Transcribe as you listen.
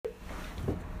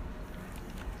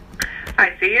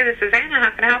ICU, this is Anna.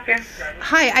 How can I help you?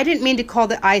 Hi, I didn't mean to call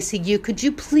the ICU. Could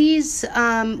you please,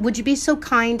 would you be so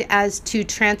kind as to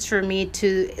transfer me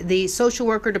to the social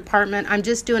worker department? I'm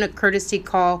just doing a courtesy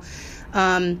call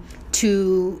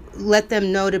to let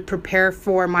them know to prepare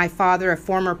for my father, a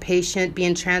former patient,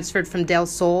 being transferred from Del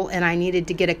Sol, and I needed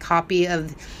to get a copy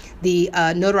of the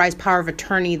notarized power of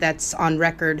attorney that's on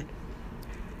record.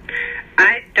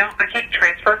 I can't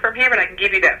transfer from here, but I can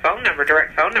give you that phone number,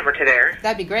 direct phone number to there.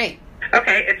 That'd be great.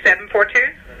 Okay, it's 742.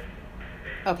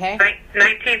 Okay.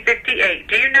 1958.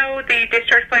 Do you know the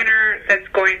discharge planner that's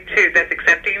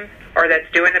accepting or that's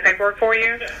doing the paperwork for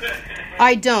you?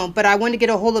 I don't, but I want to get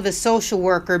a hold of a social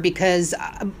worker because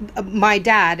my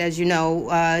dad, as you know,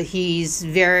 he's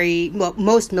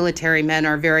most military men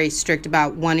are very strict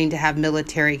about wanting to have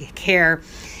military care,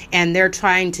 and they're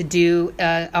trying to do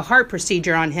a heart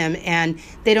procedure on him, and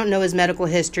they don't know his medical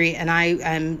history, and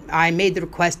I made the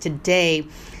request today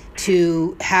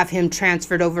to have him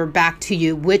transferred over back to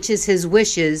you, which is his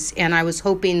wishes, and I was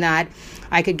hoping that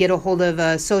I could get a hold of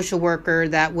a social worker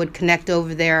that would connect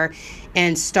over there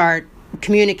and start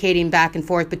communicating back and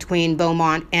forth between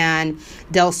Beaumont and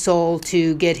Del Sol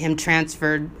to get him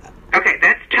transferred. Okay,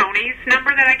 that's Tony's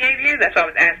number that I gave you. That's why I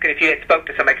was asking if you had spoke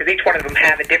to somebody, because each one of them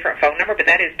have a different phone number, but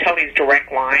that is Tony's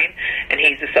direct line, and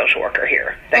he's the social worker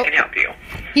here that can help you.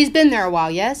 He's been there a while,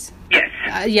 yes? Yes.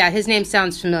 Yeah, his name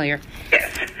sounds familiar.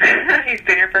 Yes. He's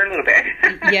been here for a little bit.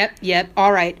 Yep.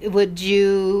 All right. Would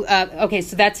you... okay,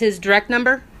 so that's his direct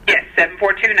number? Yes,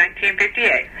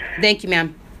 742-1958. Thank you,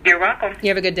 ma'am. You're welcome. You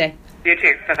have a good day. You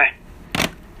too. Bye-bye.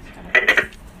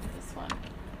 This one.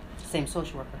 Same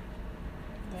social worker.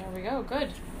 There we go. Good.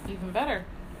 Even better.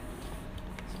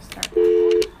 So start.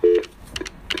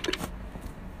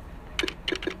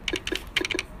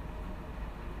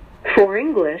 For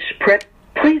English,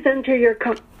 please enter your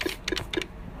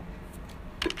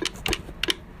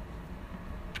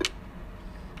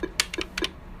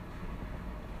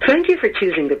Thank you for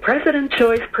choosing the President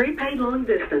Choice Prepaid Long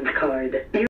Distance Card.